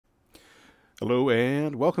Hello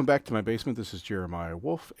and welcome back to my basement. This is Jeremiah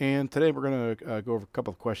Wolf, and today we're going to go over a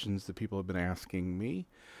couple of questions that people have been asking me,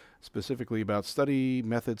 specifically about study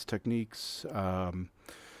methods, techniques,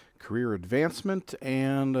 career advancement,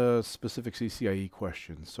 and specific CCIE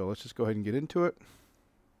questions. So let's just go ahead and get into it.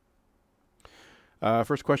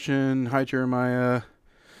 First question. Hi Jeremiah.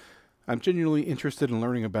 I'm genuinely interested in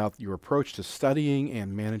learning about your approach to studying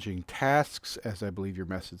and managing tasks, as I believe your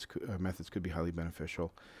methods could be highly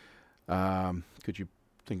beneficial. Could you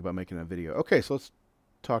think about making a video? Okay, so let's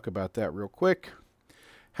talk about that real quick.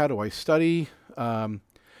 How do I study?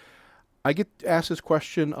 I get asked this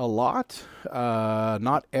question a lot.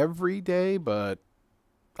 Not every day, but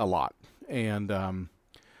a lot. And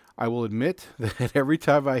I will admit that every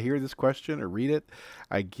time I hear this question or read it,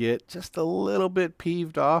 I get just a little bit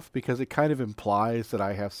peeved off because it kind of implies that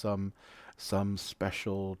I have some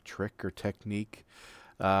special trick or technique.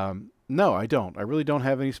 No, I don't. I really don't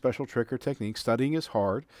have any special trick or technique. Studying is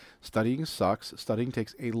hard. Studying sucks. Studying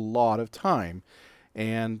takes a lot of time.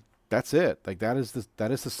 And that's it. Like that is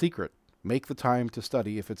the secret. Make the time to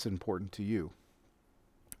study if it's important to you.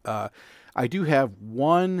 I do have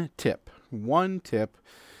one tip.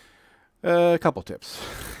 A couple tips.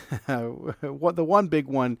 The one big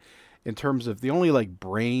one in terms of the only like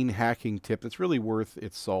brain hacking tip that's really worth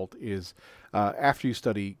its salt is after you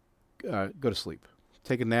study, go to sleep.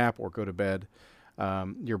 Take a nap or go to bed.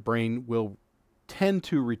 Your brain will tend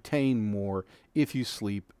to retain more if you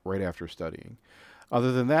sleep right after studying.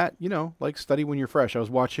 Other than that, you know, like study when you're fresh. I was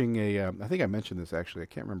watching I think I mentioned this actually, I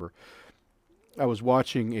can't remember. I was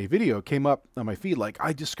watching a video, it came up on my feed like,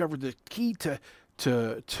 I discovered the key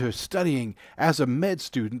to studying as a med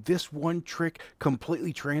student. This one trick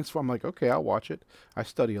completely transformed. I'm like, okay, I'll watch it. I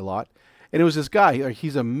study a lot. And it was this guy,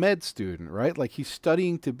 he's a med student, right? Like he's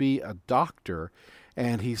studying to be a doctor.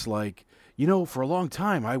 And he's like, you know, for a long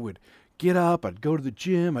time, I would get up, I'd go to the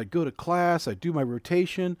gym, I'd go to class, I'd do my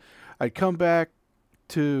rotation, I'd come back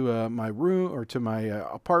to my room or to my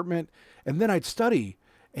apartment, and then I'd study.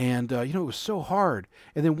 And, you know, it was so hard.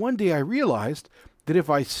 And then one day I realized that if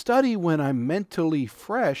I study when I'm mentally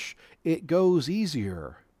fresh, it goes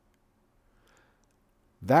easier.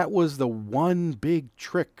 That was the one big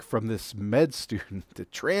trick from this med student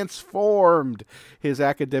that transformed his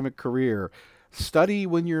academic career. Study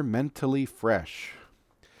when you're mentally fresh.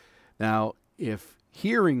 Now, if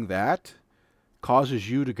hearing that causes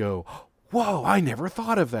you to go, whoa, I never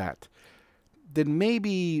thought of that, then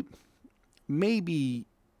maybe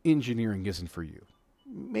engineering isn't for you.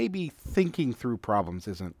 Maybe thinking through problems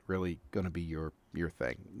isn't really going to be your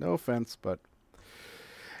thing. No offense, but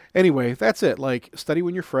anyway, that's it. Like, study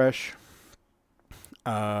when you're fresh.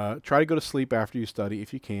 Try to go to sleep after you study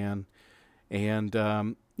if you can. And,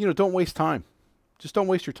 you know, don't waste time. Just don't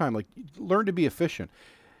waste your time. Like, learn to be efficient.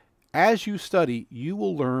 As you study, you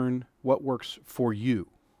will learn what works for you.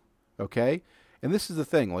 Okay? And this is the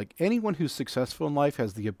thing. Like, anyone who's successful in life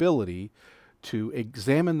has the ability to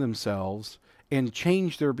examine themselves and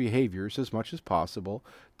change their behaviors as much as possible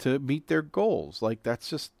to meet their goals. Like, that's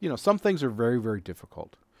just, you know, some things are very, very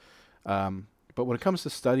difficult. But when it comes to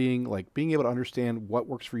studying, like being able to understand what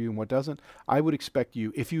works for you and what doesn't, I would expect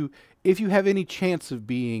you, if you have any chance of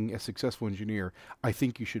being a successful engineer, I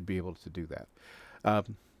think you should be able to do that.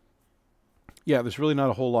 Yeah, there's really not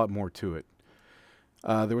a whole lot more to it.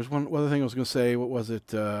 There was one other thing I was going to say. What was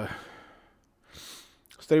it?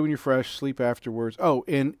 Study when you're fresh, sleep afterwards. Oh,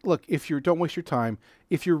 and look, don't waste your time.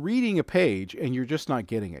 If you're reading a page and you're just not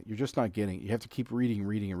getting it, you have to keep reading and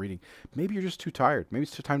reading. Maybe you're just too tired. Maybe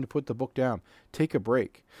it's time to put the book down. Take a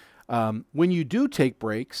break. When you do take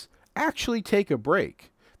breaks, actually take a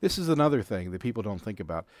break. This is another thing that people don't think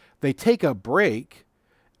about. They take a break,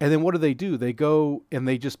 and then what do? They go and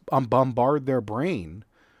they just bombard their brain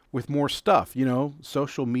with more stuff, you know,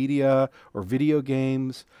 social media or video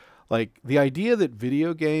games. Like, the idea that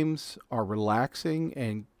video games are relaxing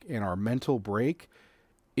and our mental break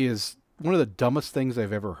is one of the dumbest things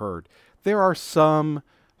I've ever heard. There are some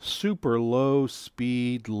super low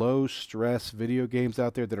speed, low stress video games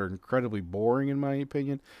out there that are incredibly boring in my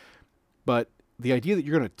opinion. But the idea that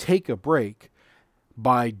you're going to take a break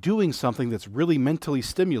by doing something that's really mentally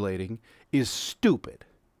stimulating is stupid.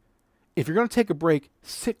 If you're going to take a break,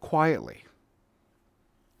 sit quietly.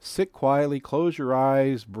 Sit quietly, close your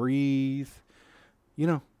eyes, breathe, you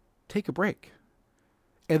know, take a break,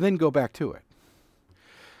 and then go back to it.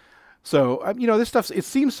 So, you know, this stuff, it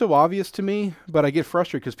seems so obvious to me, but I get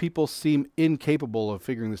frustrated because people seem incapable of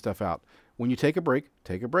figuring this stuff out. When you take a break,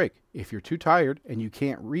 take a break. If you're too tired and you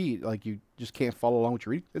can't read, like you just can't follow along with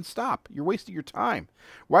your reading, then stop. You're wasting your time.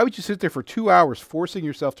 Why would you sit there for 2 hours forcing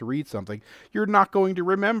yourself to read something you're not going to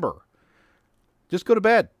remember? Just go to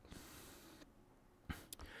bed.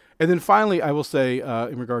 And then finally, I will say,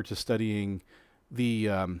 in regard to studying the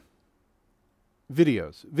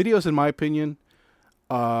videos. Videos, in my opinion,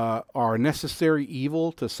 are a necessary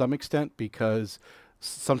evil to some extent because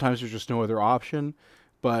sometimes there's just no other option.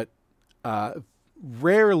 But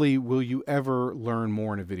rarely will you ever learn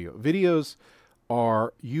more in a video. Videos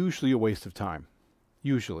are usually a waste of time.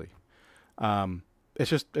 Usually. It's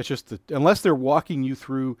just unless they're walking you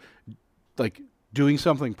through, like, doing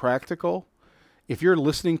something practical. If you're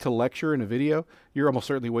listening to lecture in a video, you're almost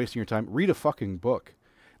certainly wasting your time. Read a fucking book.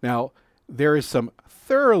 Now, there is some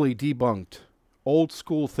thoroughly debunked old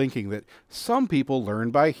school thinking that some people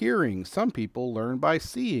learn by hearing, some people learn by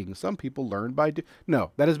seeing, some people learn by...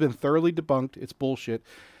 No, that has been thoroughly debunked. It's bullshit.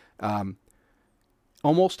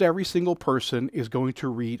 Almost every single person is going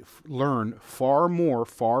to learn far more,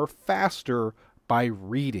 far faster by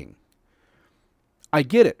reading. I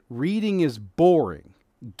get it. Reading is boring.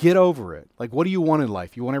 Get over it. Like, what do you want in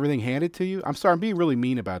life? You want everything handed to you? I'm sorry, I'm being really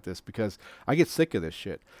mean about this because I get sick of this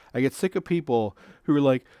shit. I get sick of people who are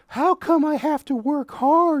like, how come I have to work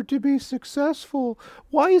hard to be successful?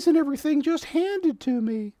 Why isn't everything just handed to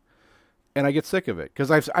me? And I get sick of it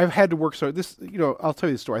because I've had to work so this, I'll tell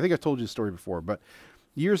you the story. I think I've told you the story before, but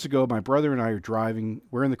years ago, my brother and I are driving.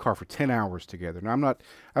 We're in the car for 10 hours together. Now,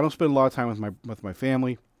 I don't spend a lot of time with my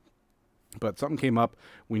family. But something came up.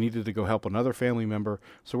 We needed to go help another family member.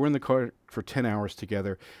 So we're in the car for 10 hours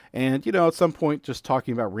together. And, at some point, just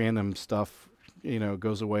talking about random stuff,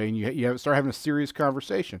 goes away. And you start having a serious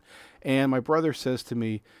conversation. And my brother says to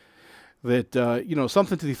me that,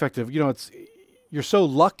 something to the effect of, you're so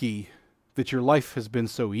lucky that your life has been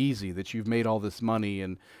so easy, that you've made all this money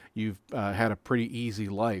and you've had a pretty easy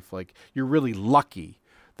life. Like, you're really lucky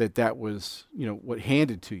that was, what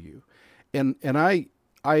handed to you. And I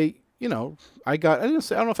don't know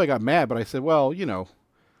if I got mad, but I said, well,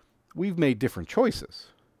 we've made different choices.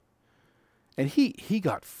 And he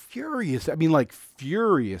got furious. I mean, like,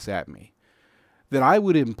 furious at me that I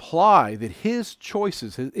would imply that his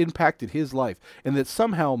choices has impacted his life and that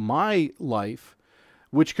somehow my life,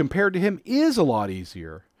 which compared to him is a lot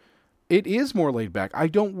easier, it is more laid back. I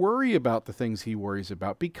don't worry about the things he worries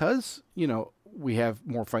about because, we have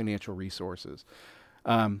more financial resources.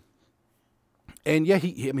 And yeah,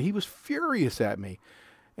 he was furious at me.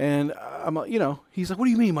 And I'm like, he's like, what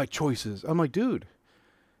do you mean my choices? I'm like, dude,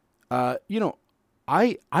 I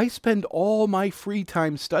spend all my free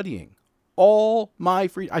time studying.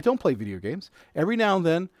 I don't play video games. Every now and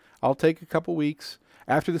then I'll take a couple weeks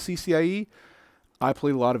after the CCIE. I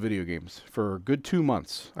played a lot of video games for a good 2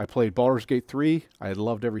 months. I played Baldur's Gate 3. I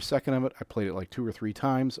loved every second of it. I played it like 2 or 3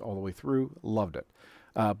 times all the way through. Loved it.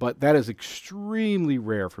 But that is extremely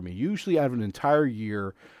rare for me. Usually out of an entire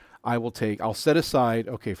year, I'll set aside,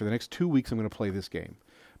 okay, for the next 2 weeks, I'm going to play this game.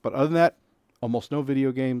 But other than that, almost no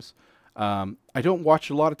video games. I don't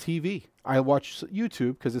watch a lot of TV. I watch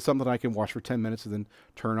YouTube because it's something I can watch for 10 minutes and then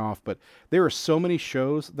turn off. But there are so many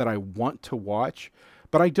shows that I want to watch,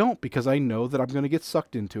 but I don't because I know that I'm going to get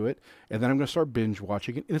sucked into it and then I'm going to start binge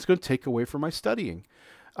watching it and it's going to take away from my studying.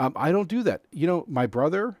 I don't do that. My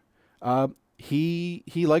brother... He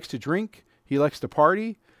likes to drink. He likes to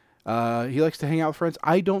party. He likes to hang out with friends.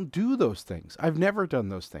 I don't do those things. I've never done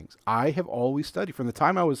those things. I have always studied. From the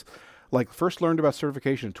time I was, first learned about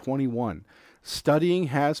certification at 21, studying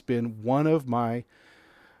has been one of my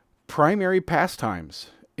primary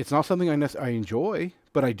pastimes. It's not something I enjoy,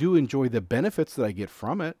 but I do enjoy the benefits that I get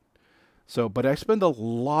from it. So, but I spend a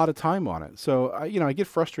lot of time on it. So, I get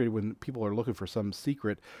frustrated when people are looking for some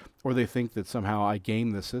secret or they think that somehow I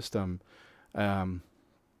game the system. This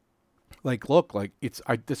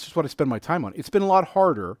is what I spend my time on. It's been a lot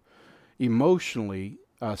harder emotionally,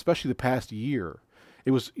 especially the past year.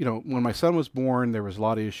 It was, when my son was born, there was a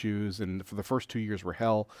lot of issues, and for the first 2 years were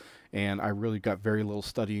hell, and I really got very little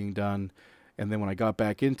studying done. And then when I got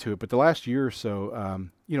back into it, but the last year or so,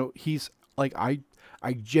 he's like, I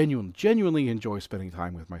genuinely enjoy spending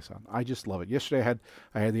time with my son. I just love it. Yesterday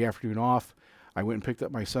I had the afternoon off. I went and picked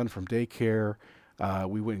up my son from daycare.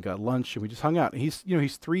 We went and got lunch and we just hung out. And he's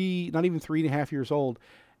 3, not even 3.5 years old.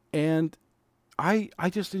 And I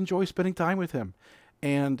just enjoy spending time with him.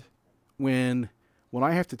 And when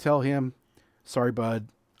I have to tell him, sorry, bud,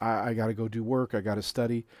 I got to go do work. I got to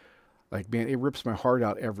study. Like, man, it rips my heart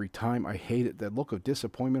out every time. I hate it. That look of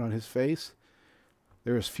disappointment on his face.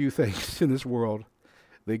 There's few things in this world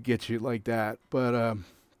that get you like that. But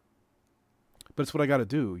it's what I got to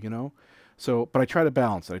do, So, but I try to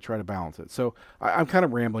balance it. So I'm kind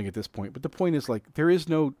of rambling at this point, but the point is, like, there's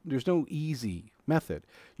no easy method.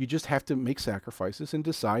 You just have to make sacrifices and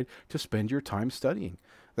decide to spend your time studying.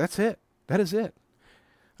 That's it. That is it.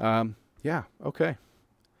 Yeah, okay.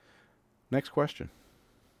 Next question.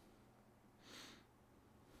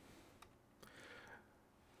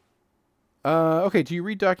 Okay, do you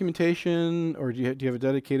read documentation, or do you have a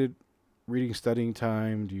dedicated reading studying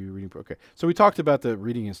time? Do you reading? Okay, so we talked about the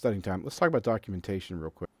reading and studying time. Let's talk about documentation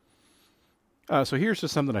real quick. So here's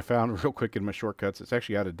just something I found real quick in my shortcuts. It's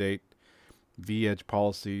actually out of date. V-Edge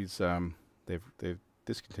policies. They've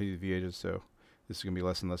discontinued the V-Edges, so this is going to be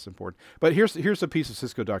less and less important. But here's a piece of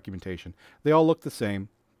Cisco documentation. They all look the same.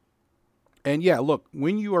 And yeah, look,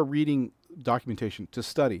 when you are reading documentation to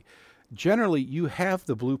study, generally you have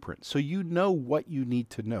the blueprint, so you know what you need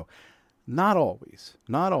to know. Not always.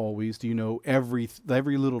 Not always do you know every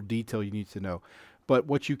little detail you need to know. But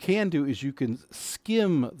what you can do is you can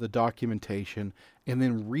skim the documentation and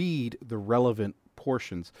then read the relevant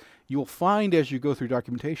portions. You'll find as you go through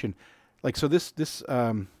documentation, like, so this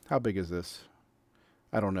how big is this?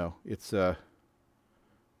 I don't know. It's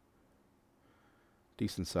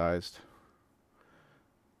decent sized.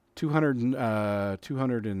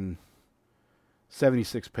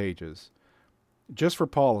 276 pages just for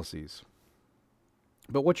policies.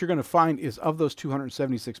 But what you're going to find is, of those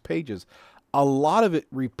 276 pages, a lot of it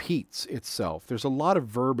repeats itself. There's a lot of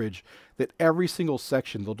verbiage that every single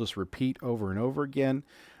section they'll just repeat over and over again.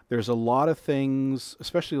 There's a lot of things,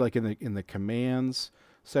 especially like in the commands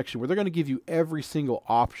section, where they're going to give you every single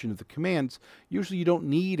option of the commands. Usually you don't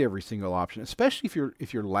need every single option, especially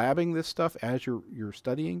if you're labbing this stuff as you're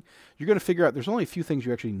studying. You're going to figure out there's only a few things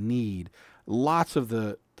you actually need. Lots of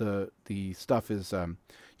the stuff is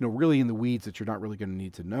really in the weeds that you're not really going to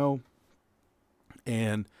need to know.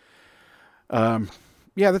 And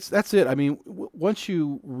yeah, that's it. I mean, once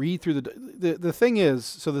you read through the thing is,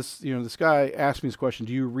 so this guy asked me this question: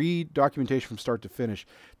 do you read documentation from start to finish?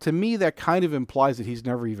 To me, that kind of implies that he's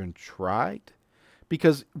never even tried,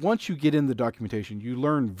 because once you get in the documentation, you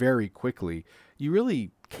learn very quickly. You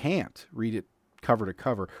really can't read it cover to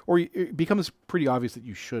cover, or it becomes pretty obvious that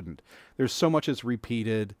you shouldn't. There's so much that's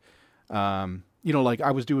repeated. Like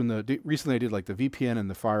I was doing recently I did like the VPN and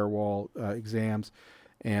the firewall exams.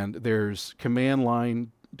 And there's command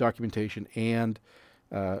line documentation and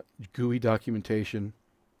GUI documentation.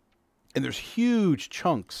 And there's huge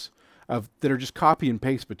chunks that are just copy and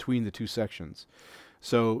paste between the two sections.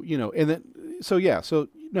 So,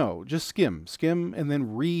 just skim, and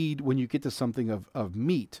then read when you get to something of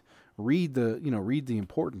meat. Read the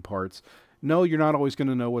important parts. No, you're not always going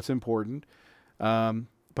to know what's important. But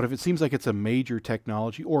if it seems like it's a major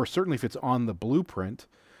technology, or certainly if it's on the blueprint,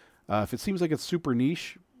 if it seems like it's super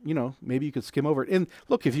niche, maybe you could skim over it. And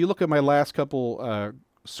look, if you look at my last couple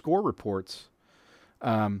score reports,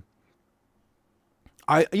 I'm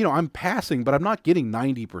passing, but I'm not getting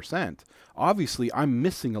 90%. Obviously, I'm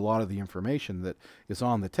missing a lot of the information that is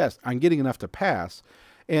on the test. I'm getting enough to pass,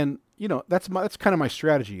 and that's kind of my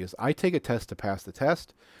strategy. Is I take a test to pass the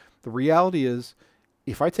test. The reality is,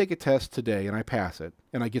 if I take a test today and I pass it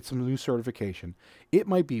and I get some new certification, it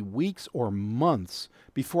might be weeks or months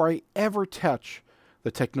before I ever touch the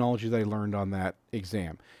technology that I learned on that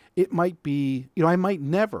exam. It might be, I might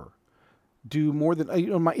never do more than,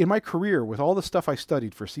 in my career with all the stuff I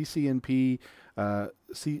studied for CCNP,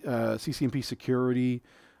 CCNP security,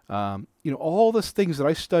 all the things that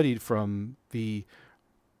I studied from the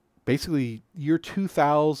basically year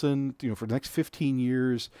 2000, for the next 15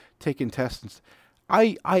 years, taking tests.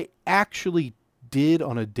 I actually did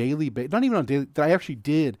on a daily basis, not even on a daily, that I actually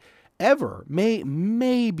did ever,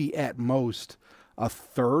 maybe at most a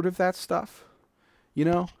third of that stuff.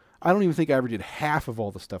 I don't even think I ever did half of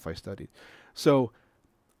all the stuff I studied. So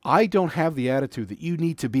I don't have the attitude that you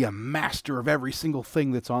need to be a master of every single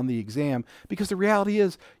thing that's on the exam, because the reality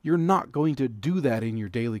is you're not going to do that in your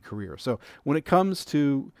daily career. So when it comes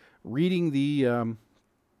to reading the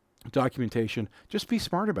documentation, just be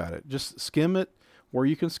smart about it. Just skim it where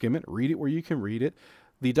you can skim it, read it where you can read it.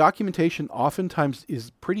 The documentation oftentimes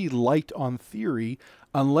is pretty light on theory,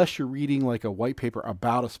 unless you're reading like a white paper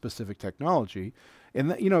about a specific technology. And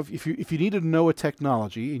that, if you need to know a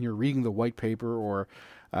technology and you're reading the white paper, or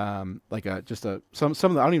some of the,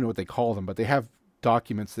 I don't even know what they call them, but they have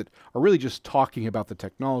documents that are really just talking about the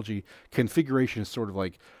technology. Configuration is sort of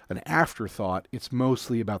like an afterthought. It's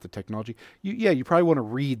mostly about the technology. You probably want to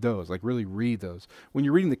read those, like really read those. When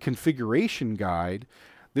you're reading the configuration guide,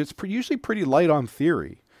 it's usually pretty light on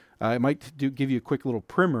theory. It might give you a quick little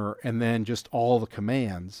primer and then just all the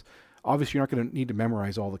commands. Obviously, you're not going to need to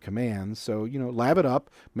memorize all the commands. So, lab it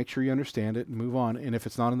up, make sure you understand it, and move on. And if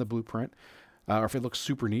it's not in the blueprint, or if it looks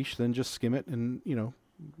super niche, then just skim it and,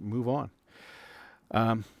 move on.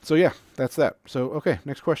 So yeah, that's that. So, okay,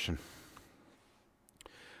 next question.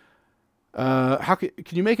 Can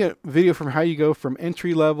you make a video from how you go from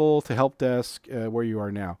entry level to help desk where you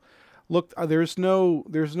are now? Look, there's no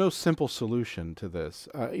simple solution to this.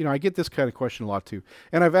 I get this kind of question a lot too,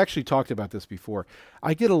 and I've actually talked about this before.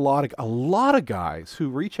 I get a lot of guys who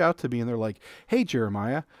reach out to me and they're like, "Hey,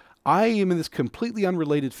 Jeremiah, I am in this completely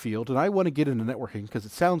unrelated field and I want to get into networking because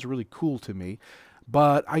it sounds really cool to me,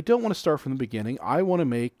 but I don't want to start from the beginning. I want to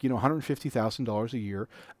make, $150,000 a year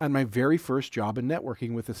on my very first job in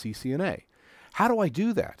networking with a CCNA. How do I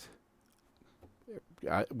do that?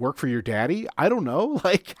 Work for your daddy? I don't know.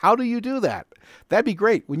 Like, how do you do that? That'd be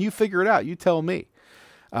great. When you figure it out, you tell me.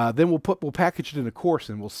 Then we'll package it in a course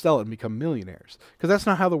and we'll sell it and become millionaires. Because that's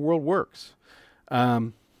not how the world works.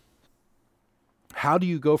 How do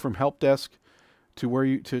you go from help desk to where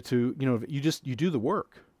you you do the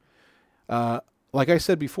work? Like I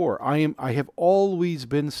said before, I have always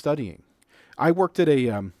been studying. I worked at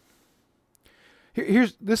a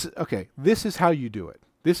here's this okay, this is how you do it.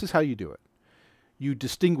 This is how you do it. You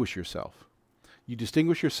distinguish yourself. You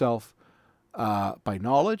distinguish yourself by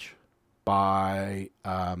knowledge, by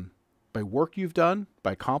work you've done,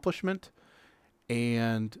 by accomplishment,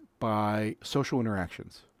 and by social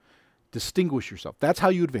interactions. Distinguish yourself. That's how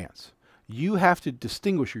you advance. You have to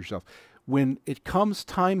distinguish yourself. When it comes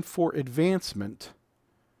time for advancement,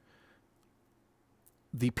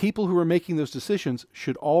 the people who are making those decisions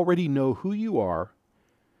should already know who you are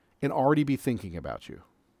and already be thinking about you.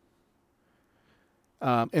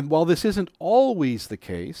 And while this isn't always the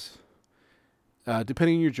case,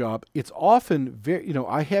 depending on your job, it's often very,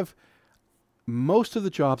 I have most of the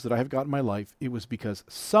jobs that I have got in my life, it was because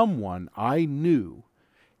someone I knew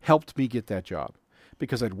helped me get that job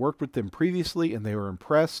because I'd worked with them previously and they were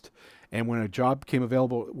impressed. And when a job came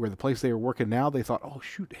available where the place they were working now, they thought, oh,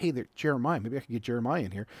 shoot, hey, there's Jeremiah. Maybe I could get Jeremiah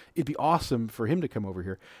in here. It'd be awesome for him to come over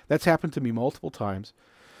here. That's happened to me multiple times.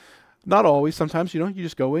 Not always. Sometimes, you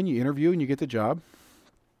just go in, you interview, and you get the job.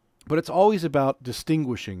 But it's always about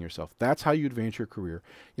distinguishing yourself. That's how you advance your career.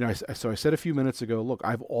 So I said a few minutes ago, look,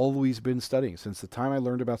 I've always been studying. Since the time I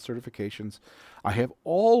learned about certifications, I have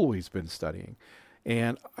always been studying.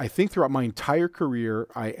 And I think throughout my entire career,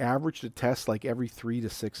 I averaged a test like every 3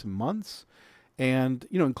 to 6 months. And,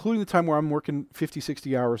 including the time where I'm working 50,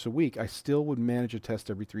 60 hours a week, I still would manage a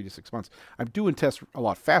test every 3 to 6 months. I'm doing tests a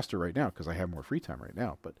lot faster right now because I have more free time right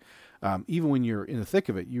now. But even when you're in the thick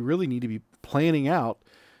of it, you really need to be planning out,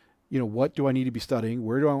 what do I need to be studying?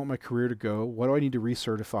 Where do I want my career to go? What do I need to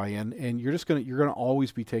recertify in? And you're going to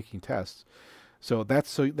always be taking tests. So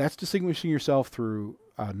that's distinguishing yourself through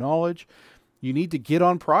knowledge. You need to get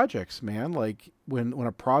on projects, man. Like when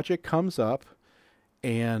a project comes up,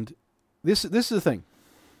 and this is the thing.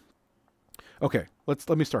 Okay, let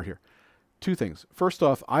me start here. 2 things. First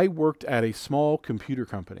off, I worked at a small computer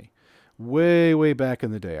company way back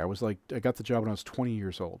in the day. I got the job when I was 20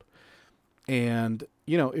 years old. And,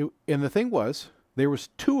 and the thing was, there was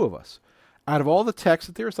 2 of us. Out of all the techs,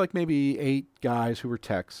 there was like maybe 8 guys who were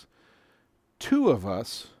techs. 2 of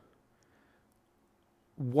us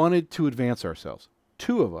wanted to advance ourselves.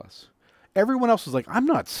 2 of us. Everyone else was like, I'm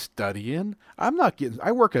not studying. I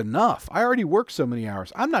work enough. I already work so many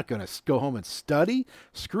hours. I'm not going to go home and study.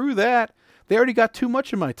 Screw that. They already got too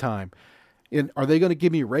much of my time. And are they going to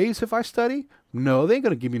give me a raise if I study? No, they ain't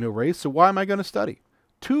going to give me no raise. So why am I going to study?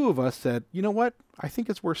 2 of us said, you know what? I think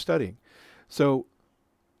it's worth studying. So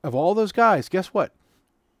of all those guys, guess what?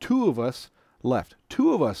 2 of us left.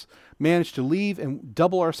 2 of us managed to leave and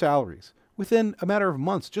double our salaries within a matter of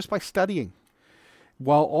months just by studying.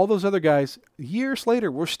 While all those other guys, years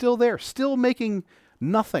later, were still there, still making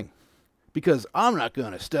nothing because I'm not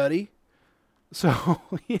going to study. So,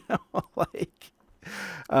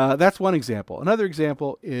 that's one example. Another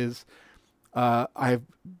example is I have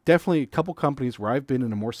definitely a couple companies where I've been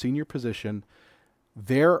in a more senior position.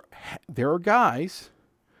 There are guys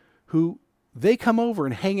who they come over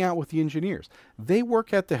and hang out with the engineers. They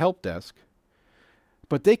work at the help desk,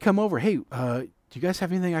 but they come over, hey, do you guys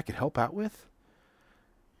have anything I could help out with?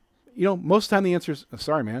 Most of the time the answer is,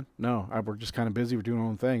 sorry, man, no, we're just kind of busy. We're doing our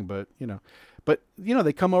own thing, but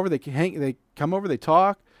they come over, they come over, they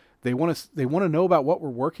talk, they want to know about what we're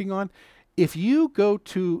working on. If you go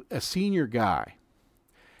to a senior guy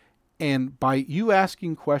and by you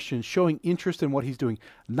asking questions, showing interest in what he's doing,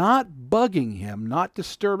 not bugging him, not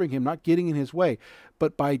disturbing him, not getting in his way,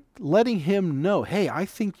 but by letting him know, hey, I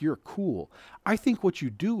think you're cool. I think what you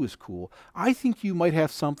do is cool. I think you might have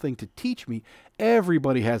something to teach me.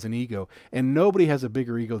 Everybody has an ego, and nobody has a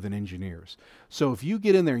bigger ego than engineers. So if you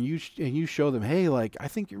get in there and you show them, hey, like, I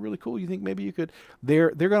think you're really cool. You think maybe you could, they're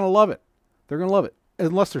going to love it. They're going to love it,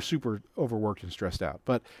 unless they're super overworked and stressed out.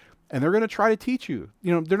 But and they're going to try to teach you.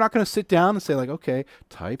 You know, they're not going to sit down and say like, okay,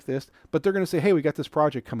 type this, but they're going to say, hey, we got this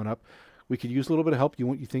project coming up. We could use a little bit of help.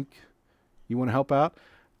 You think you want to help out?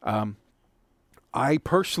 I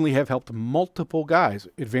personally have helped multiple guys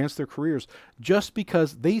advance their careers just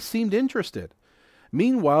because they seemed interested.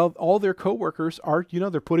 Meanwhile, all their coworkers are, you know,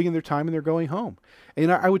 they're putting in their time and they're going home.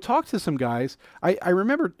 And I would talk to some guys. I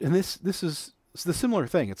remember, and this is the similar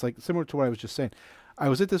thing. It's like similar to what I was just saying. I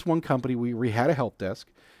was at this one company. We had a help desk,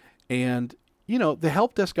 and you know, the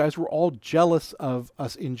help desk guys were all jealous of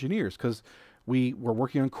us engineers because we were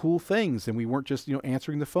working on cool things and we weren't just, you know,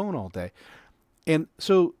 answering the phone all day. And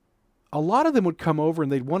so a lot of them would come over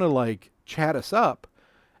and they'd want to like chat us up.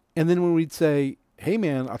 And then when we'd say, hey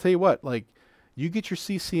man, I'll tell you what, like you get your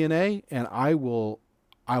CCNA and I'll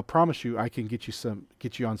promise you I can get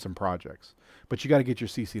you on some projects, but you got to get your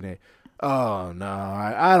CCNA. Oh no,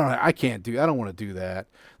 I don't want to do that.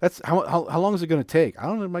 That's how long is it going to take? I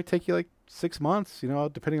don't know. It might take you like 6 months, you know,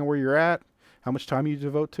 depending on where you're at, how much time you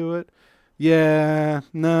devote to it. Yeah,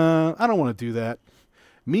 no, I don't want to do that.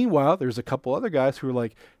 Meanwhile, there's a couple other guys who are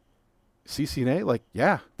like, CCNA, like,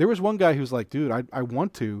 yeah. There was one guy who's like, dude, I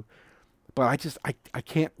want to, but I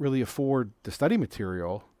can't really afford the study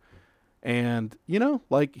material. And, you know,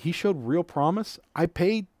 like he showed real promise. I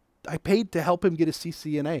paid to help him get a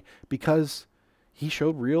CCNA because he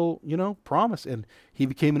showed real, you know, promise, and he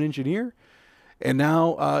became an engineer, and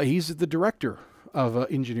now he's the director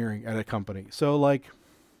of engineering at a company. So like,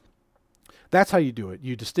 that's how you do it.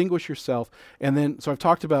 You distinguish yourself. And then, so I've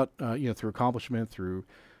talked about, you know, through accomplishment, through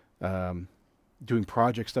doing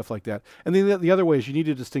projects, stuff like that. And then the other way is you need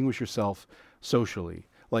to distinguish yourself socially.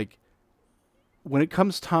 Like when it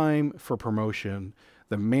comes time for promotion,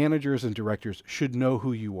 the managers and directors should know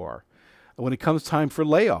who you are. When it comes time for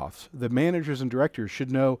layoffs, the managers and directors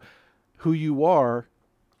should know who you are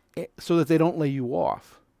so that they don't lay you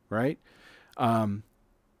off, right?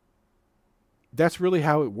 That's really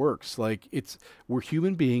how it works. Like we're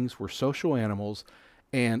human beings, we're social animals,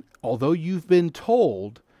 and although you've been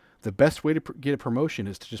told the best way to get a promotion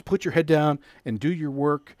is to just put your head down and do your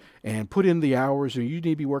work and put in the hours, and you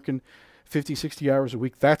need to be working 50, 60 hours a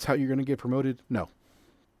week, that's how you're going to get promoted. No,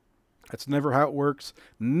 that's never how it works.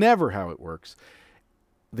 Never how it works.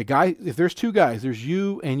 The guy, if there's two guys, there's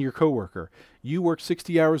you and your coworker. You work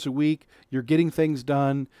 60 hours a week. You're getting things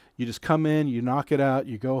done. You just come in, you knock it out,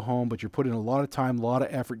 you go home, but you're putting a lot of time, a lot of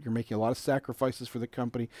effort. You're making a lot of sacrifices for the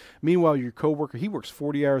company. Meanwhile, your coworker, he works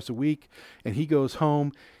 40 hours a week and he goes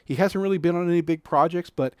home. He hasn't really been on any big projects,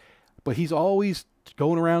 but he's always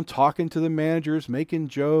going around talking to the managers, making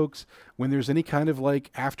jokes. When there's any kind of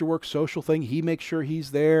like after work social thing, he makes sure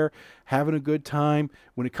he's there, having a good time.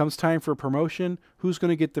 When it comes time for a promotion, who's going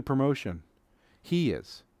to get the promotion? He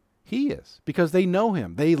is. He is, because they know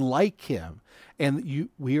him. They like him. And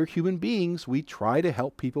we are human beings. We try to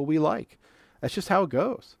help people we like. That's just how it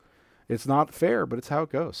goes. It's not fair, but it's how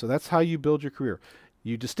it goes. So that's how you build your career.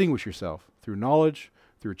 You distinguish yourself through knowledge,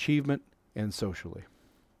 through achievement, and socially.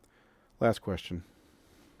 Last question.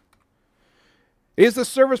 Is the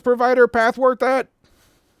service provider path worth that?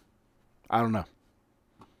 I don't know.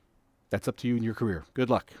 That's up to you and your career. Good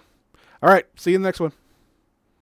luck. All right. See you in the next one.